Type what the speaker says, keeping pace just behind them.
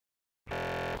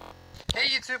Hey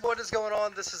YouTube, what is going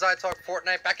on? This is I Talk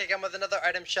Fortnite, back again with another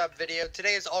item shop video.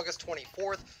 Today is August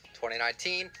 24th,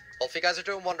 2019. Hope you guys are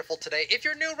doing wonderful today. If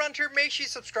you're new around here, make sure you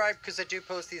subscribe because I do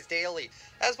post these daily,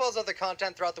 as well as other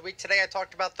content throughout the week. Today I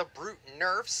talked about the brute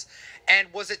nerfs,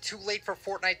 and was it too late for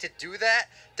Fortnite to do that?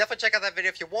 Definitely check out that video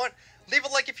if you want. Leave a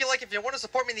like if you like. If you want to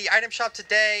support me in the item shop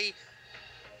today,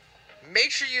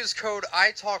 make sure you use code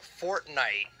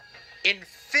ITalkFortnite.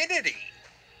 Infinity.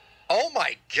 Oh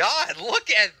my god, look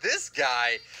at this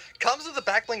guy. Comes with the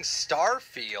backbling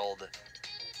Starfield.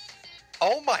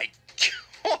 Oh my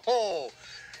god. Oh,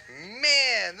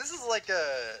 man, this is like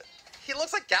a... He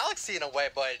looks like Galaxy in a way,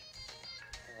 but...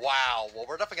 Wow, well,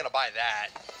 we're definitely gonna buy that.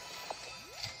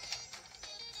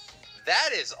 That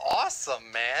is awesome,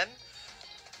 man.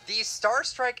 The Star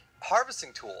Strike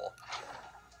harvesting tool.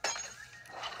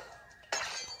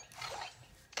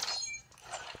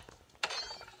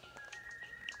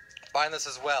 Buying this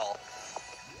as well.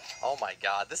 Oh my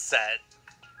god, this set.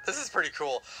 This is pretty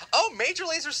cool. Oh, Major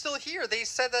Laser's still here. They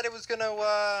said that it was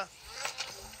gonna,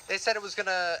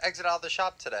 exit out of the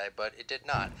shop today, but it did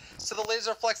not. So the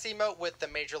Laser Flex emote with the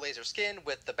Major Laser skin,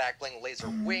 with the backbling laser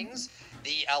wings,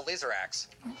 the laser axe.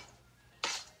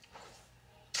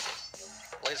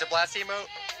 Laser Blast emote.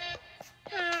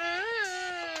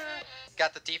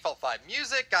 Got the default 5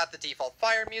 music, got the default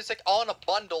fire music, all in a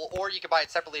bundle, or you can buy it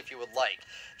separately if you would like.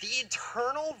 The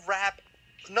Eternal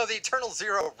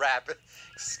Zero Wrap,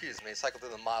 excuse me, cycle through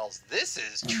the models. This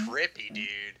is trippy, dude.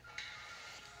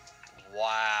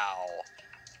 Wow.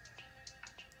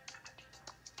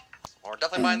 We're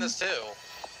definitely buying this too.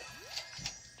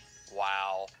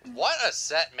 Wow. What a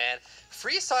set, man.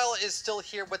 Freestyle is still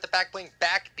here with the backbling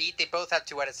backbeat. They both have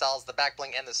two edit styles, the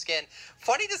backbling and the skin.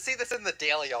 Funny to see this in the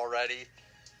daily already.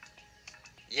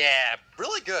 Yeah,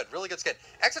 really good skin.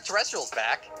 Extraterrestrial's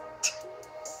back.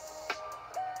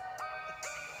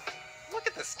 Look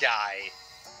at this guy.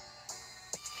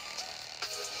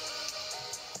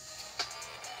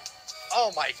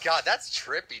 Oh my god, that's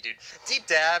trippy, dude. Deep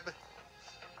dab.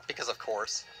 Because of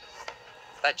course.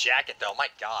 That jacket though, my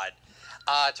god.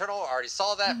 Eternal, already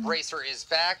saw that. Bracer is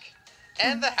back.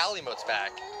 And the Howl emote's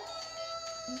back.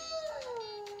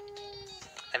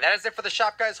 And that is it for the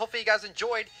shop, guys. Hopefully you guys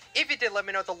enjoyed. If you did, let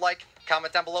me know with a like,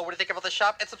 comment down below what you think about the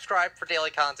shop, and subscribe for daily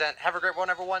content. Have a great one,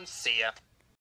 everyone. See ya.